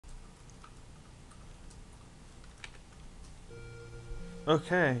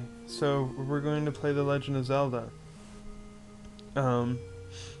Okay, so we're going to play The Legend of Zelda. Um,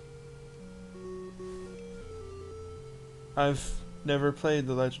 I've never played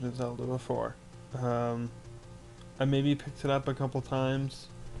The Legend of Zelda before. Um, I maybe picked it up a couple times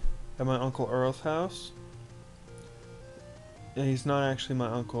at my Uncle Earl's house. And he's not actually my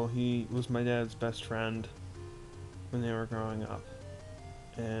uncle, he was my dad's best friend when they were growing up.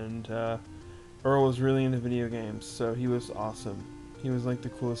 And Earl was really into video games, so he was awesome. He was like the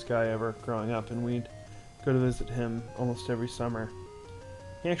coolest guy ever growing up, and we'd go to visit him almost every summer.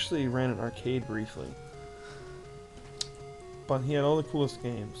 He actually ran an arcade briefly, but he had all the coolest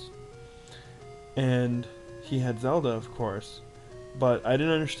games. And he had Zelda, of course, but I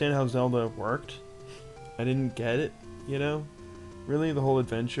didn't understand how Zelda worked. I didn't get it, you know? Really, the whole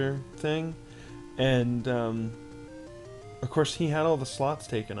adventure thing. And, of course, he had all the slots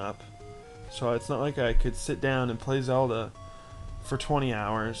taken up, so it's not like I could sit down and play Zelda for 20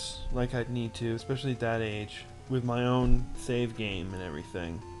 hours like I'd need to, especially at that age, with my own save game and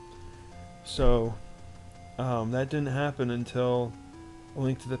everything. So, that didn't happen until A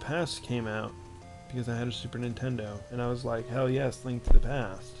Link to the Past came out, because I had a Super Nintendo, and I was like, hell yes, Link to the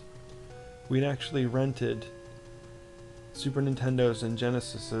Past. We'd actually rented Super Nintendos and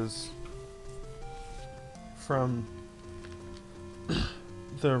Genesises from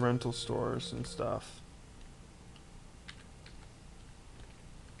the rental stores and stuff.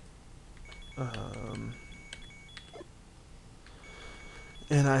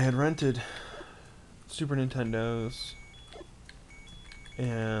 And I had rented Super Nintendos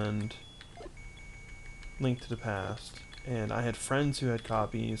and Link to the Past, and I had friends who had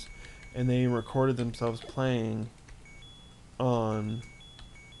copies, and they recorded themselves playing on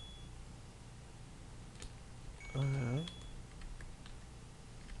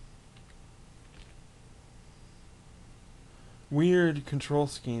weird control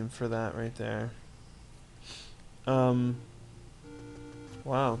scheme for that right there.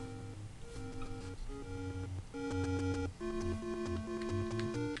 Wow.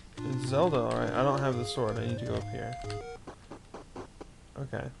 It's Zelda, alright. I don't have the sword. I need to go up here.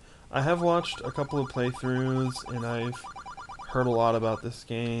 Okay. I have watched a couple of playthroughs, and I've heard a lot about this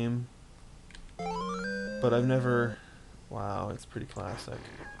game, but I've never... Wow, it's pretty classic.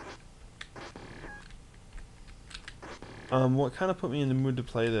 What kind of put me in the mood to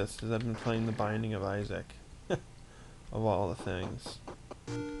play this is I've been playing The Binding of Isaac. Of all the things.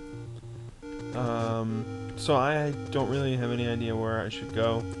 So I don't really have any idea where I should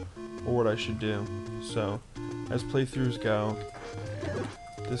go or what I should do. So, as playthroughs go,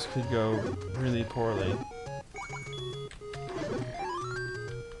 this could go really poorly.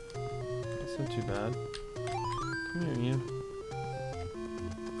 That's not too bad. Come here, you.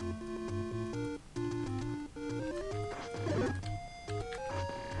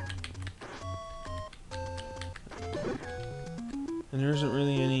 And there isn't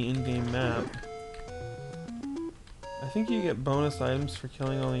really any in-game map. I think you get bonus items for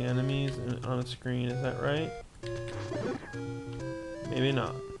killing all the enemies on a screen, is that right? Maybe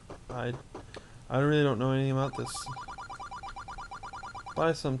not. I really don't know anything about this.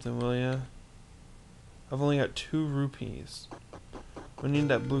 Buy something, will ya? I've only got 2 rupees. We need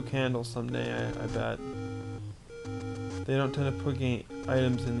that blue candle someday, I bet. They don't tend to put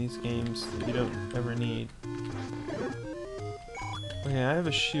items in these games that you don't ever need. Okay, I have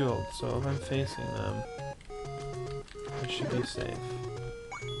a shield, so if I'm facing them, I should be safe.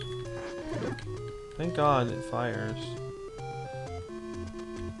 Thank God it fires.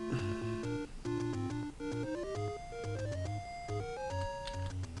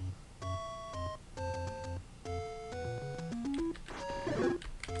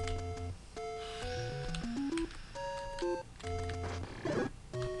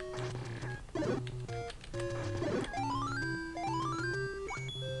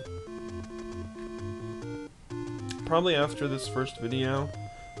 Probably after this first video,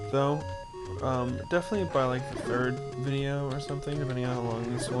 though. Definitely by like the 3rd video or something, depending on how long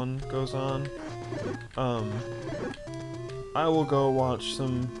this one goes on. I will go watch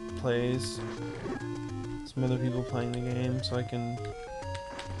some plays, some other people playing the game, so I can...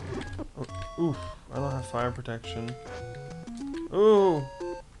 Oh, oof, I don't have fire protection. Ooh!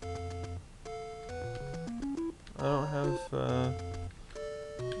 I don't have,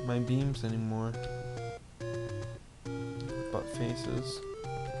 my beams anymore. Butt faces.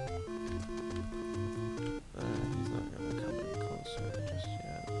 He's not gonna come any closer just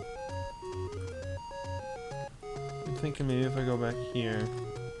yet. I'm thinking maybe if I go back here,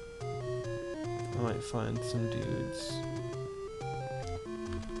 I might find some dudes.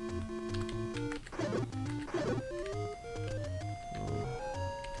 Oh.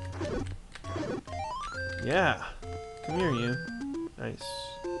 Yeah. Come here, you. Nice.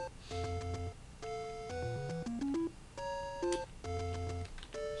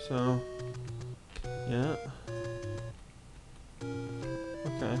 So, yeah.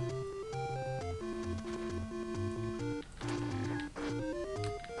 Okay.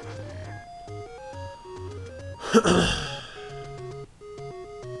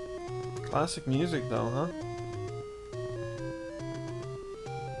 Classic music, though, huh?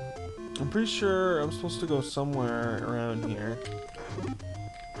 I'm pretty sure I'm supposed to go somewhere around here.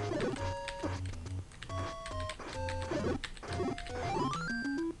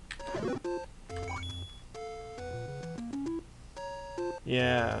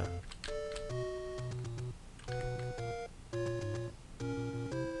 Yeah.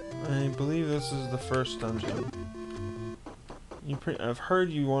 I believe this is the first dungeon. I've heard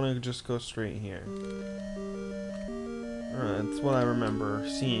you want to just go straight here. That's what I remember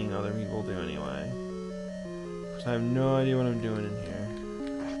seeing other people do anyway. Because I have no idea what I'm doing in here.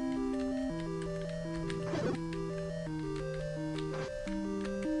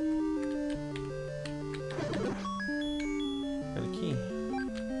 Got a key.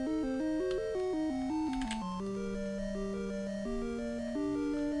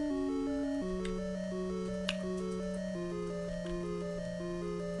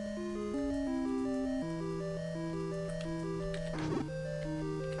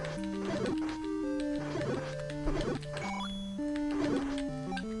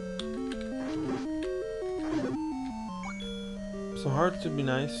 So hard to be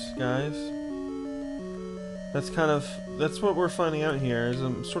nice, guys. That's what we're finding out here, is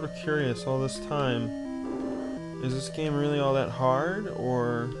I'm sort of curious all this time. Is this game really all that hard,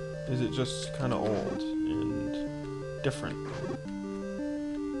 or is it just kind of old and different?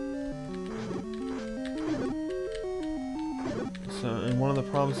 So, and one of the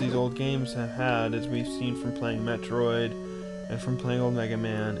problems these old games have had, as we've seen from playing Metroid and from playing old Mega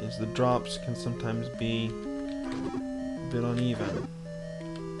Man, is the drops can sometimes be a bit uneven.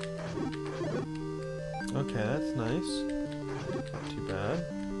 Okay, that's nice. Not too bad.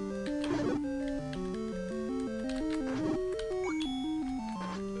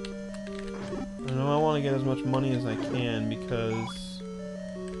 I know I want to get as much money as I can because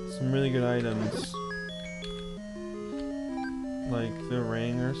some really good items, like the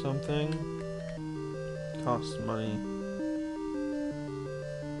ring or something, cost money.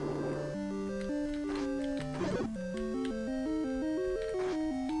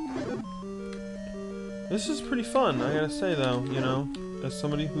 This is pretty fun, I gotta say though, you know, as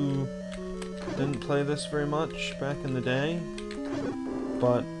somebody who didn't play this very much back in the day,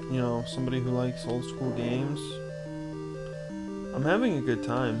 but, you know, somebody who likes old school games, I'm having a good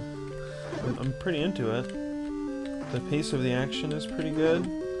time. I'm pretty into it. The pace of the action is pretty good,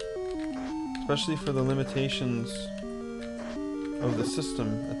 especially for the limitations of the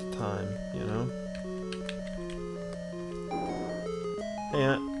system at the time, you know?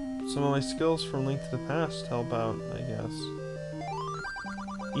 Hey, some of my skills from Link to the Past help out, I guess.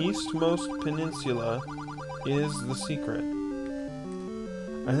 Eastmost Peninsula is the secret.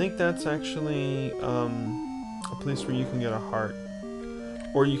 I think that's actually a place where you can get a heart.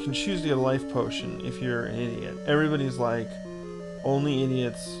 Or you can choose to get a life potion if you're an idiot. Everybody's like, only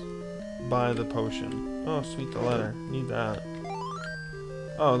idiots buy the potion. Oh, sweet, the letter. Need that.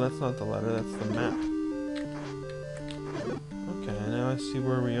 Oh, that's not the letter, that's the map. Okay, now I see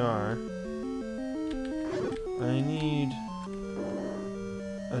where we are. I need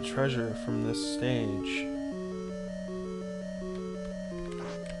a treasure from this stage.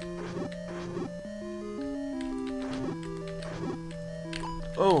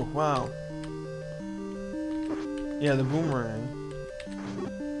 Oh, wow. Yeah, the boomerang.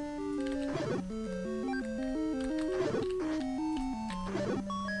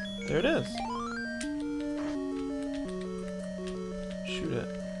 There it is. Shoot it.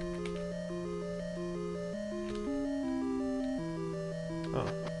 Oh,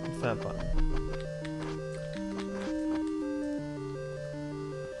 what's that button?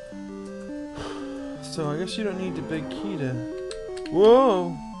 So I guess you don't need the big key to...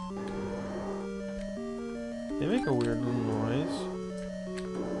 Whoa! They make a weird little noise.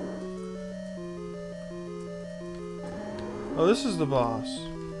 Oh, this is the boss.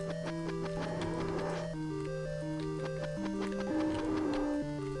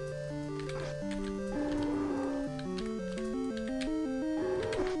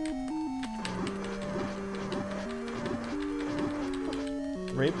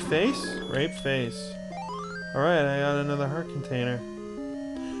 Rape face? Rape face. Alright, I got another heart container.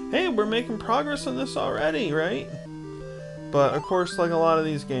 Hey, we're making progress on this already, right? But, of course, like a lot of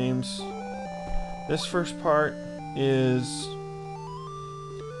these games, This first part is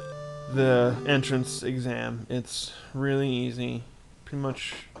the entrance exam. It's really easy. Pretty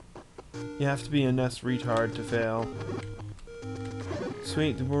much, you have to be a NES retard to fail.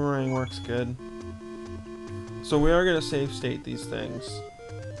 Sweet, the boomerang works good. So we are gonna save state these things.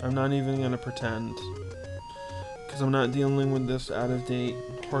 I'm not even gonna pretend. Because I'm not dealing with this out of date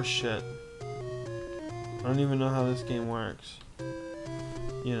horse shit. I don't even know how this game works.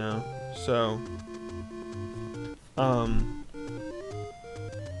 You know? So,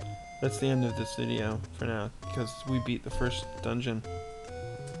 that's the end of this video for now, because we beat the first dungeon.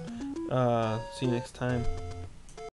 See you next time.